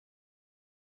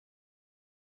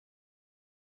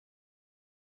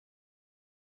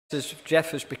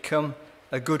Jeff has become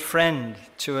a good friend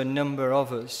to a number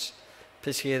of us,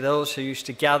 particularly those who used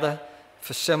to gather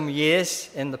for some years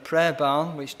in the prayer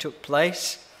barn, which took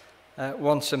place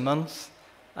once a month,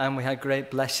 and we had great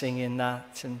blessing in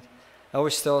that. And I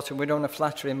always thought, and we don't want to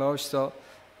flatter him, I always thought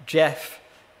Jeff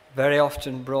very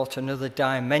often brought another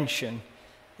dimension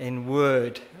in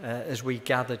word as we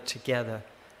gathered together,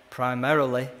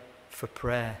 primarily for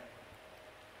prayer.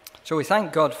 So we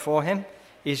thank God for him.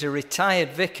 He's a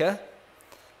retired vicar,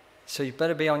 so you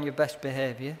better be on your best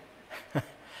behaviour.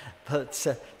 But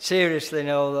seriously,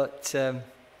 know that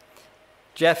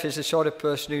Jeff is the sort of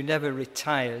person who never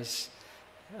retires.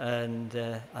 And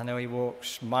I know he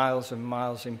walks miles and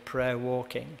miles in prayer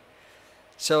walking.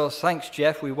 So thanks,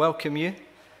 Jeff. We welcome you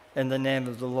in the name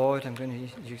of the Lord. I'm going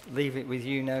to leave it with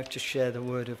you now to share the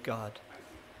word of God.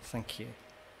 Thank you.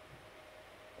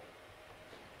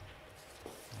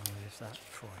 I'll leave that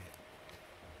for you.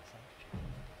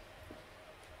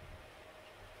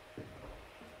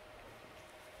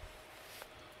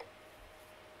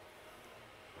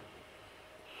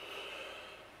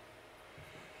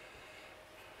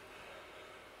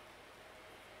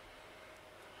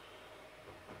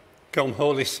 Come,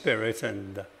 Holy Spirit,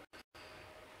 and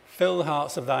fill the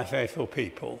hearts of thy faithful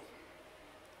people.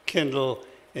 Kindle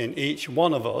in each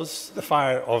one of us the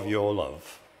fire of your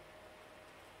love.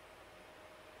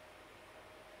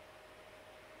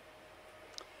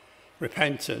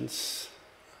 Repentance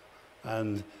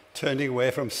and turning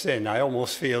away from sin. I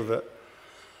almost feel that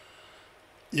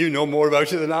you know more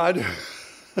about it than I do.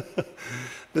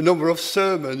 The number of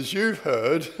sermons you've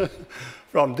heard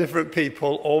from different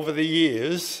people over the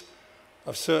years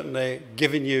have certainly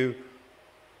given you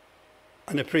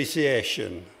an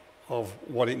appreciation of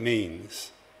what it means.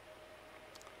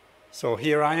 So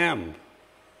here I am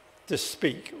to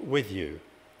speak with you,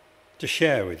 to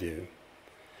share with you.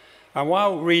 And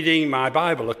while reading my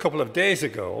Bible a couple of days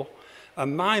ago,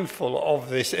 I'm mindful of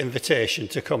this invitation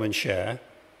to come and share.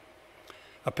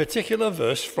 A particular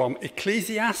verse from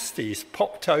Ecclesiastes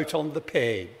popped out on the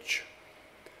page.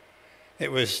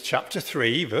 It was chapter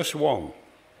 3, verse 1.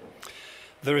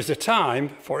 There is a time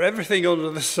for everything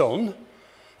under the sun,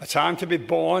 a time to be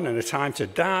born and a time to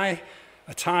die,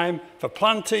 a time for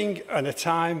planting and a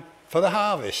time for the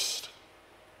harvest.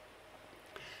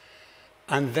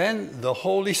 And then the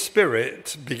Holy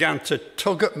Spirit began to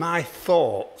tug at my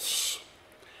thoughts.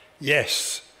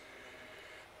 Yes,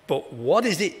 but what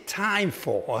is it time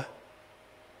for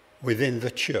within the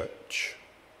church?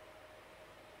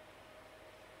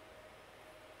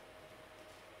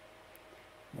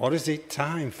 What is it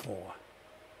time for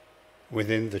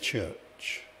within the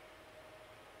church?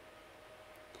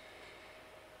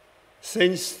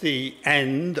 Since the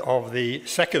end of the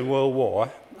Second World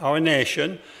War, our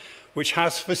nation, which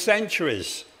has for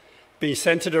centuries been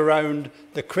centered around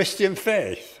the Christian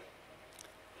faith,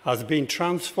 has been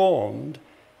transformed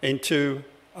into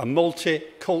a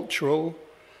multicultural,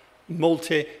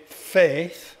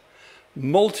 multi-faith,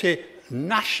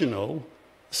 multinational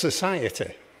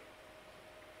society.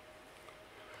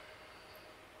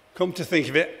 Come to think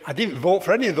of it, I didn't vote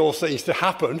for any of those things to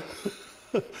happen,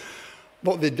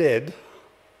 but they did.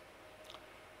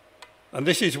 And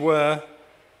this is where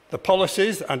the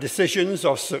policies and decisions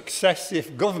of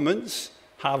successive governments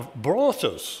have brought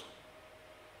us.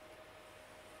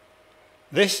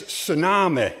 This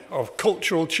tsunami of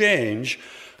cultural change,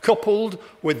 coupled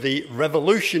with the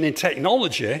revolution in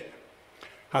technology,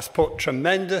 has put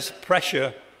tremendous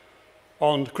pressure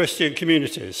on Christian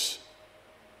communities.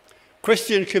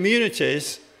 Christian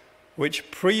communities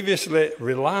which previously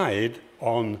relied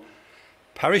on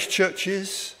parish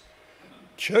churches,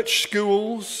 church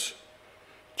schools,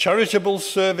 charitable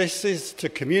services to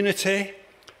community,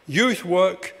 youth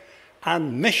work,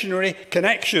 and missionary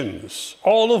connections,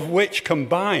 all of which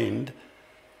combined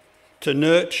to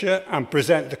nurture and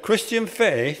present the Christian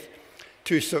faith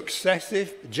to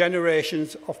successive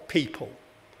generations of people.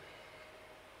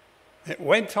 It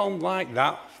went on like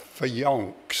that for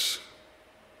yonks.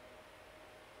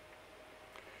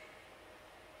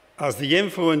 As the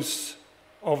influence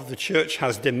of the church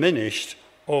has diminished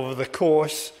over the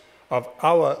course of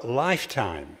our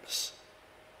lifetimes,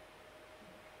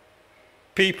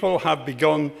 people have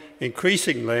begun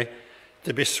increasingly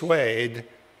to be swayed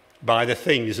by the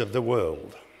things of the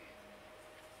world.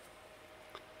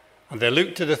 And they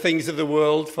look to the things of the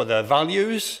world for their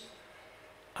values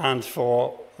and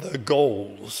for their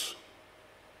goals.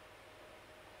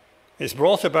 It's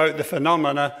brought about the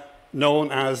phenomena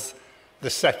known as the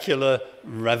secular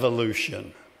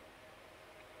revolution.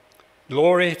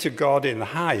 Glory to God in the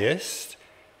highest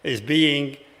is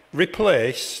being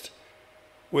replaced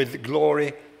with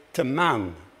glory to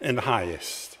man in the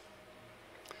highest.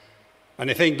 And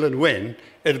if England win,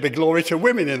 it'll be glory to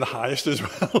women in the highest as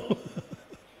well.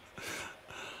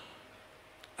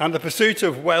 And the pursuit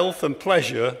of wealth and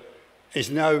pleasure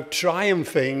is now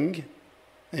triumphing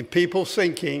in people's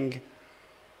thinking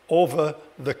over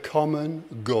the common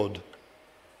good.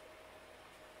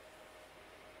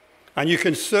 And you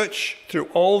can search through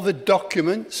all the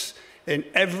documents in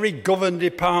every governed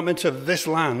department of this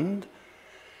land,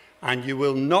 and you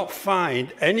will not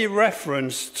find any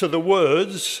reference to the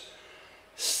words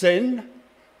sin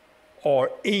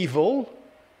or evil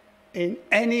in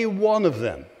any one of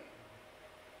them.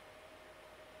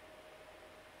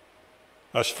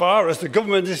 As far as the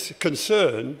government is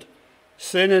concerned,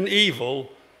 sin and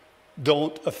evil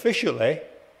don't officially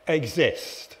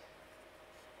exist.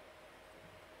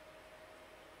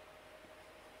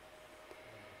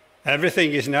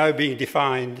 Everything is now being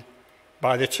defined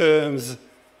by the terms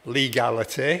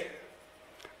legality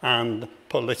and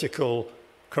political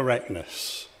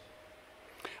correctness.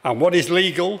 And what is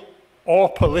legal or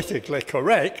politically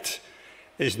correct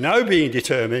is now being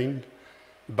determined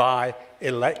by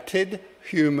elected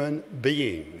human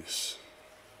beings.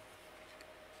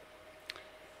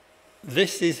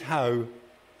 This is how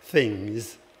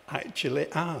things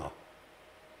actually are.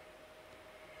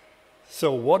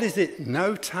 So what is it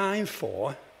now time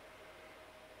for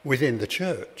within the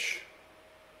church?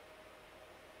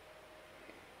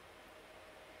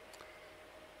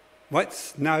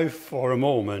 Let's now for a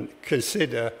moment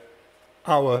consider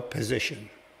our position.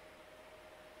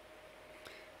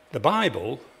 The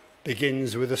Bible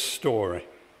begins with a story.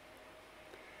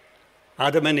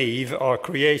 Adam and Eve are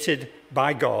created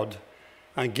by God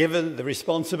and given the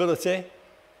responsibility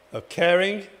of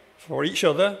caring for each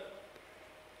other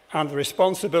and the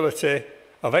responsibility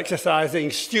of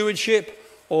exercising stewardship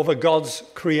over God's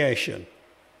creation.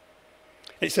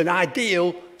 It's an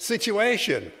ideal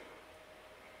situation.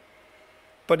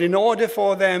 But in order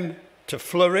for them to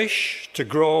flourish, to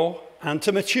grow, and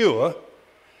to mature,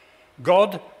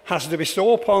 God has to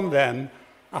bestow upon them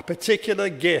a particular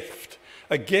gift,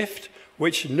 a gift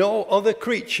which no other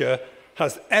creature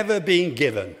has ever been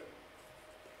given.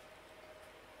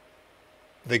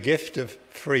 The gift of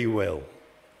free will.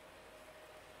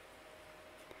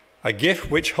 A gift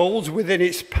which holds within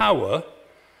its power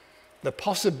the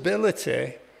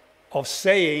possibility of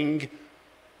saying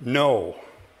no.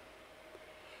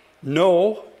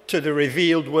 No to the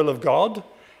revealed will of God,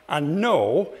 and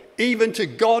no even to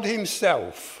God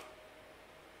himself.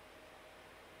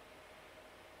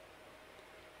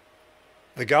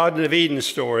 The Garden of Eden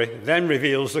story then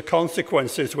reveals the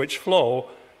consequences which flow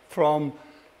from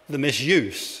the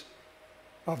misuse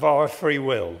of our free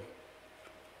will.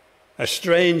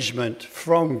 Estrangement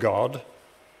from God,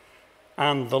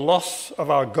 and the loss of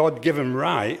our God-given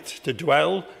right to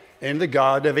dwell in the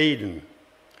Garden of Eden,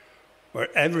 where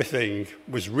everything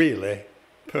was really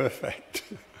perfect.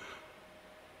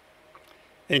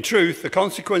 In truth, the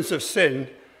consequence of sin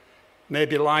may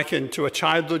be likened to a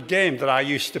childhood game that I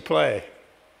used to play.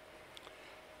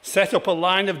 Set up a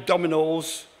line of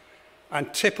dominoes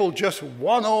and tipple just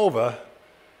one over,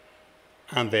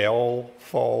 and they all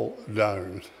fall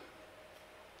down.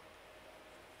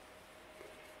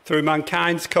 Through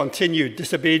mankind's continued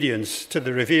disobedience to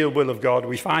the revealed will of God,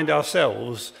 we find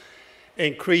ourselves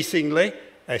increasingly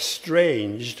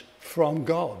estranged from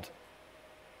God.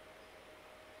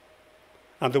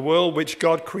 And the world which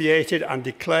God created and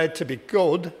declared to be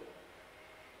good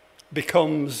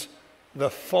becomes the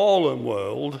fallen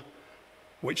world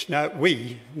which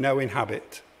we now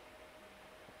inhabit.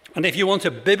 And if you want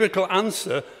a biblical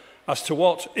answer as to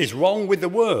what is wrong with the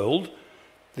world,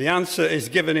 the answer is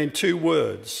given in two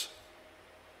words.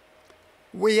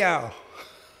 We are.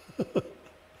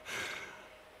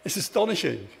 It's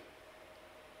astonishing.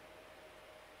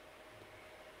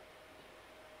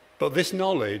 But this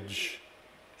knowledge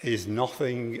is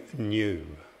nothing new.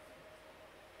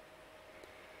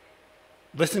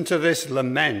 Listen to this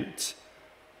lament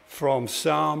from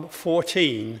Psalm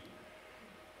 14,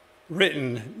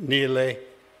 written nearly,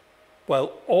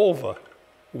 well over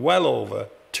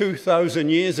 2,000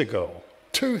 years ago.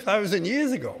 2,000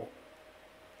 years ago.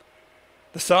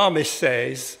 The psalmist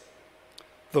says,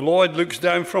 "The Lord looks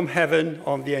down from heaven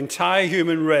on the entire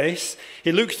human race.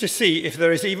 He looks to see if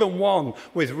there is even one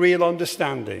with real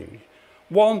understanding,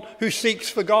 one who seeks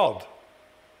for God.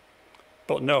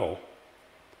 But no,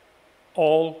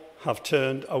 all have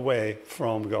turned away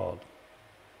from God."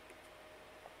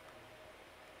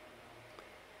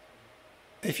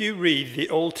 If you read the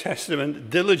Old Testament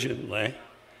diligently,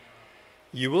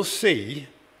 you will see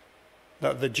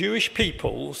that the Jewish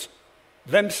peoples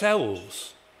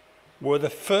themselves were the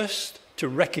first to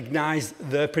recognize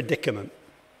their predicament.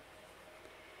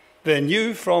 They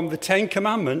knew from the Ten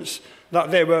Commandments that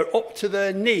they were up to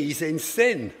their knees in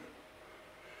sin,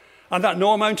 and that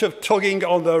no amount of tugging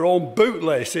on their own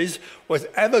bootlaces was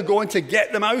ever going to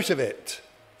get them out of it.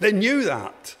 They knew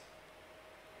that.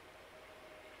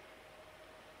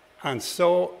 And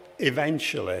so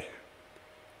eventually,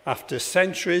 after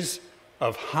centuries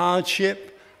of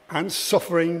hardship and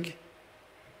suffering,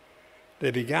 they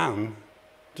began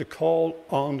to call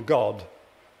on God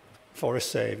for a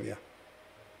Saviour.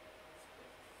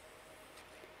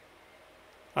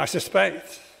 I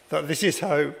suspect that this is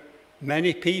how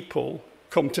many people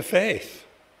come to faith.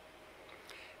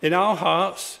 In our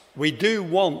hearts, we do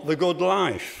want the good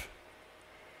life,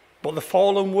 but the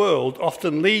fallen world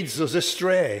often leads us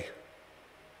astray.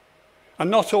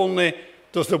 And not only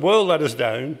does the world let us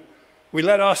down, we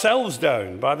let ourselves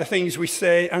down by the things we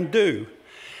say and do.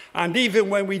 And even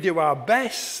when we do our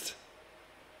best,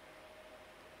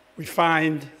 we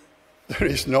find that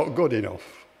it's not good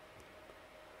enough.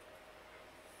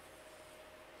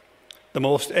 The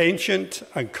most ancient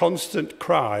and constant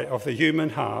cry of the human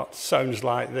heart sounds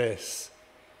like this: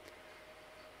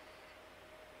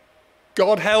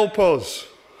 God help us.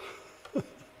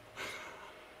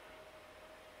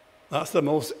 That's the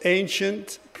most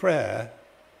ancient prayer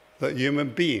that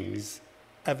human beings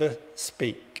ever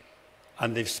speak.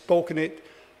 And they've spoken it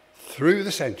through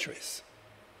the centuries.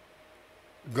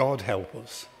 God help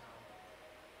us.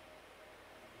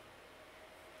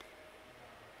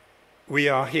 We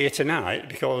are here tonight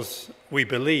because we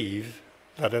believe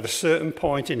that at a certain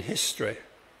point in history,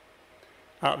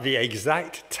 at the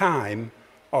exact time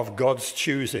of God's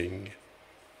choosing,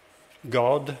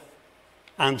 God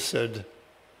answered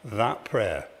that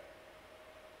prayer.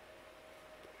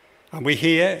 And we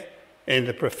hear in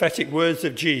the prophetic words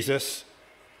of Jesus,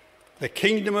 the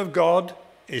kingdom of God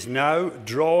is now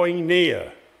drawing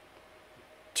near.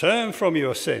 Turn from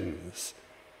your sins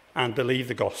and believe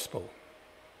the gospel.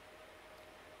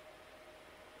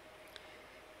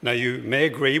 Now, you may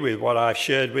agree with what I've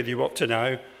shared with you up to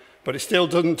now, but it still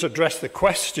doesn't address the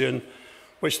question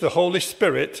which the Holy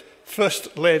Spirit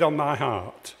first laid on my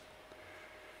heart.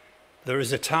 There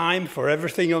is a time for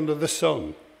everything under the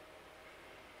sun.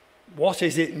 What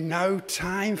is it now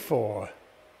time for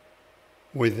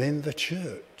within the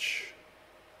church?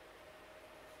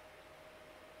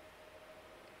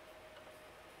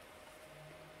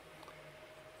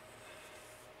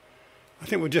 I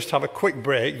think we'll just have a quick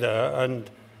break there and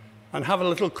have a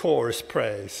little chorus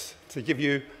praise to give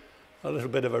you a little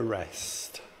bit of a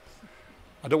rest.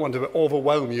 I don't want to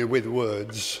overwhelm you with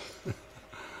words.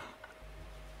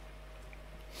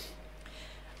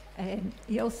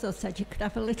 He also said you could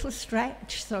have a little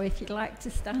stretch, so if you'd like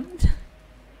to stand.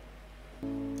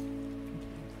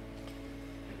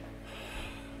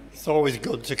 It's always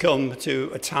good to come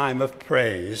to a time of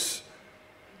praise,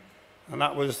 and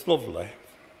that was lovely.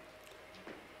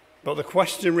 But the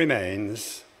question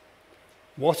remains,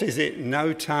 what is it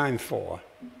now time for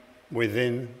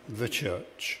within the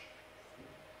church?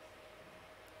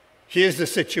 Here's the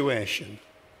situation.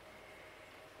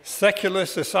 Secular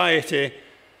society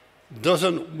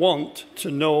doesn't want to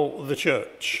know the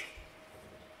church.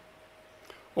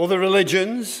 Other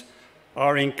religions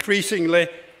are increasingly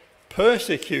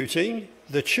persecuting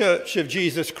the Church of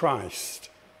Jesus Christ.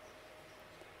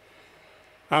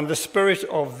 And the spirit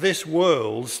of this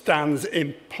world stands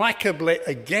implacably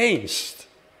against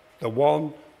the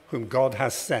one whom God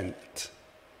has sent.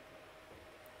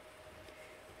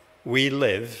 We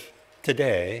live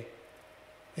today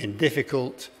in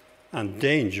difficult and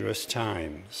dangerous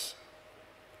times.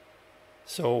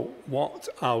 So what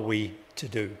are we to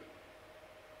do?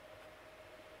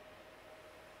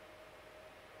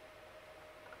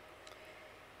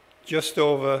 Just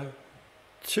over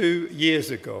 2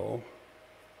 years ago,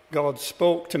 God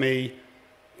spoke to me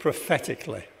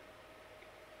prophetically.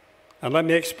 And let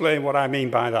me explain what I mean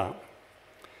by that.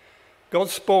 God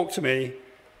spoke to me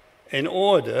in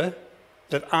order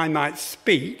that I might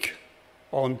speak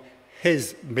on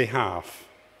his behalf.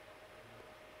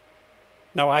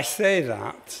 Now, I say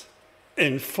that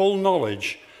in full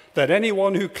knowledge that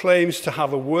anyone who claims to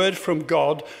have a word from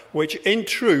God, which in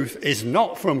truth is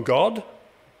not from God,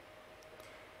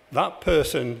 that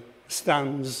person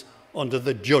stands under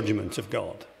the judgment of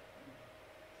God.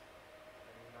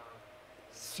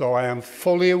 So I am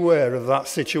fully aware of that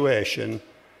situation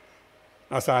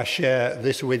as I share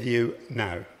this with you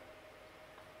now.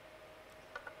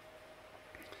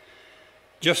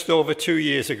 Just over 2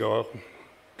 years ago,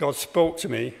 God spoke to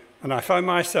me, and I found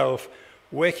myself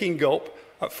waking up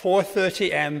at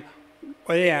 4:30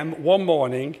 a.m. one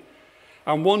morning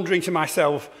I'm wondering to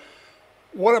myself,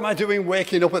 what am I doing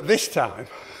waking up at this time?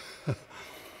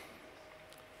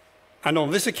 And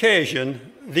on this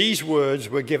occasion, these words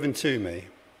were given to me.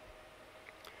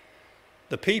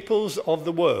 The peoples of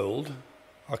the world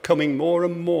are coming more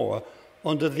and more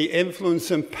under the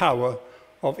influence and power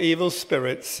of evil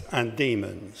spirits and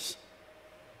demons.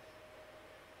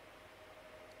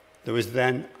 There was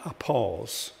then a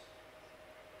pause.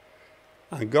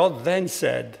 And God then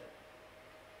said,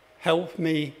 help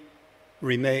me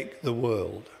remake the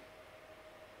world.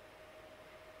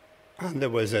 And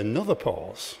there was another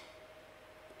pause.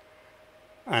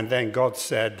 And then God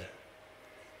said,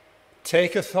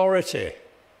 take authority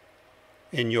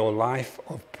in your life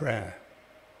of prayer.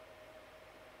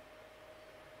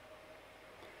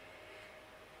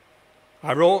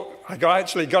 I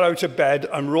actually got out of bed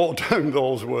and wrote down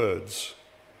those words.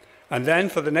 And then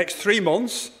for the next 3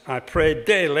 months, I prayed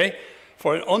daily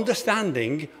for an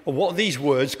understanding of what these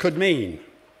words could mean.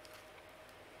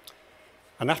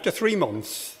 And after 3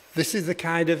 months, this is the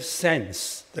kind of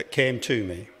sense that came to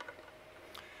me.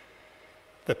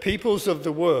 The peoples of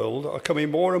the world are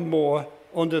coming more and more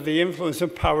under the influence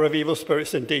and power of evil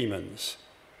spirits and demons.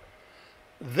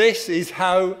 This is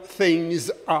how things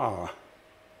are.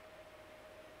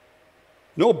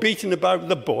 No beating about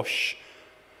the bush.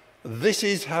 This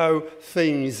is how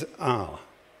things are.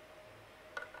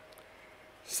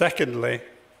 Secondly,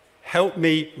 help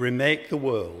me remake the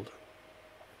world.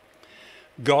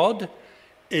 God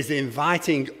is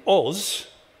inviting us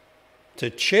to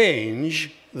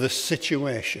change the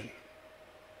situation.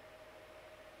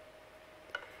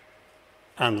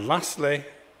 And lastly,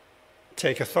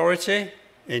 take authority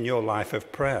in your life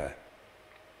of prayer.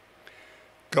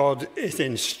 God is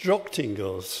instructing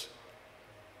us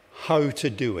how to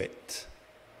do it.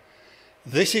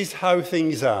 This is how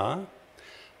things are.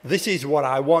 This is what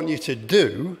I want you to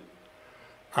do.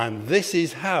 And this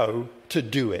is how to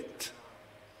do it.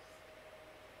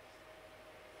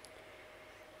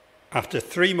 After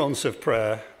 3 months of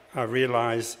prayer, I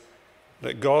realized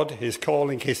that God is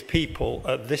calling his people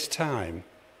at this time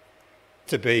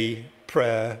to be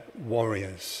prayer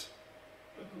warriors.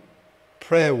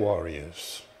 Prayer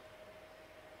warriors.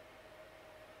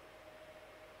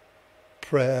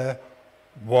 Prayer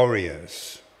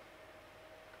warriors.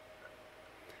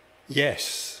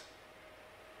 Yes,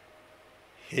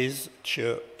 his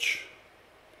church,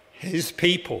 his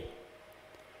people,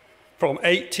 from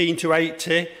 18 to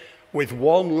 80, with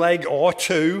one leg or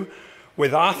two,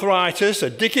 with arthritis, a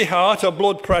dicky heart, or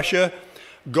blood pressure,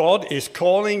 God is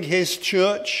calling his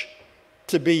church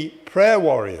to be prayer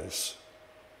warriors.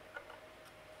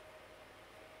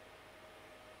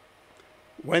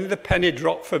 When the penny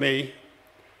dropped for me,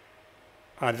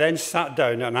 I then sat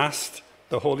down and asked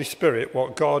the Holy Spirit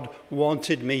what God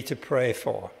wanted me to pray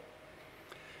for.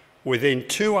 Within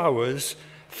 2 hours,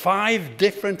 5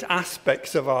 different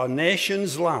aspects of our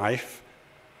nation's life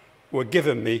were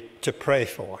given me to pray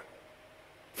for.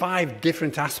 5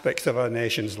 different aspects of our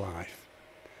nation's life.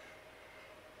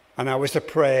 And I was to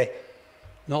pray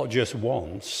not just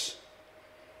once,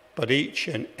 but each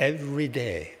and every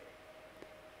day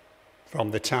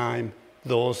from the time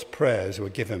those prayers were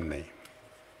given me.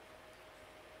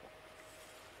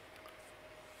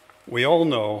 We all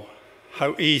know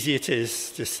how easy it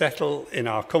is to settle in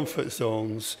our comfort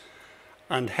zones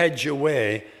and hedge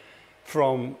away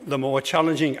from the more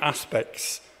challenging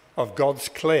aspects of God's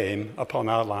claim upon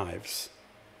our lives.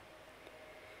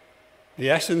 The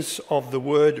essence of the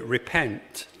word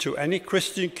repent to any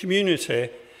Christian community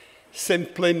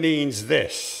simply means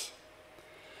this: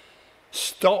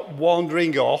 stop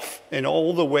wandering off in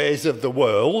all the ways of the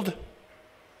world.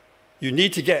 You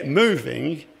need to get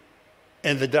moving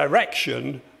in the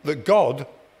direction that God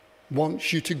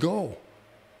wants you to go.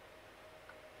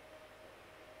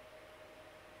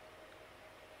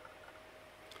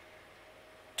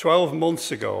 "12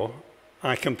 months ago,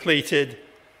 I completed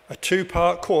a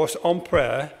 2-part course on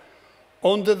prayer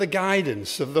under the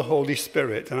guidance of the Holy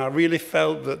Spirit, and I really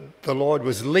felt that the Lord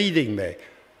was leading me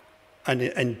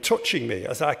and touching me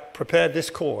as I prepared this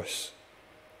course.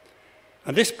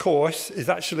 And this course is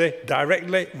actually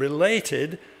directly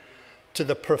related to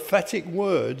the prophetic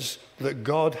words that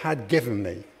God had given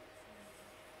me.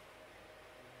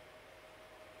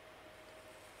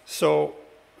 So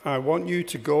I want you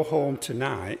to go home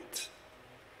tonight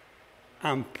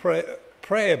and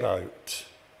pray about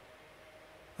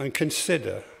and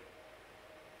consider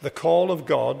the call of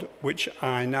God which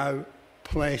I now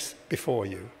place before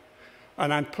you.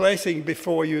 And I'm placing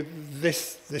before you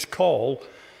this call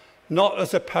not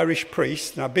as a parish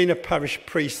priest, and I've been a parish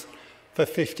priest for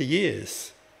 50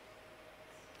 years.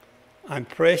 I'm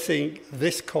placing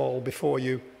this call before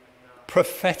you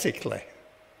prophetically.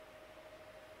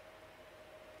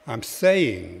 I'm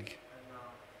saying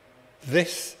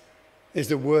this is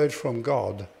the word from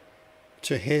God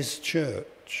to his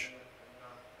church.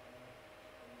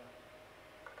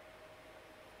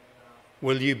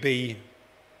 Will you be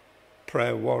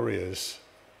prayer warriors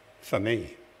for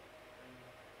me?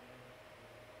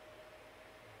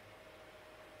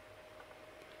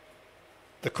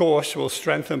 The course will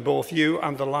strengthen both you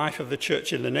and the life of the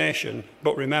church in the nation,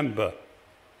 but remember,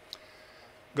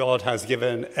 God has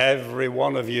given every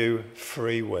one of you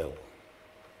free will.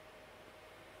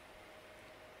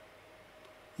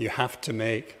 You have to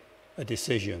make a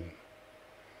decision.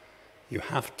 You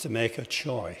have to make a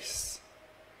choice.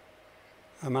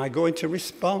 Am I going to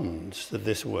respond to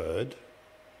this word,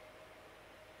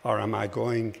 or am I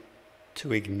going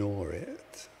to ignore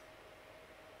it?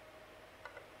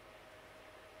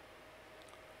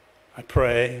 I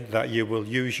pray that you will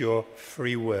use your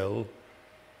free will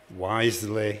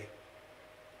wisely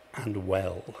and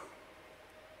well.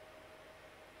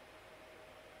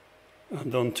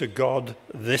 And unto God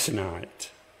this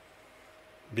night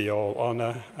be all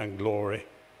honour and glory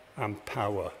and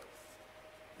power,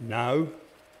 now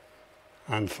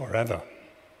and forever.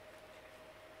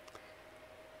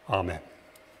 Amen.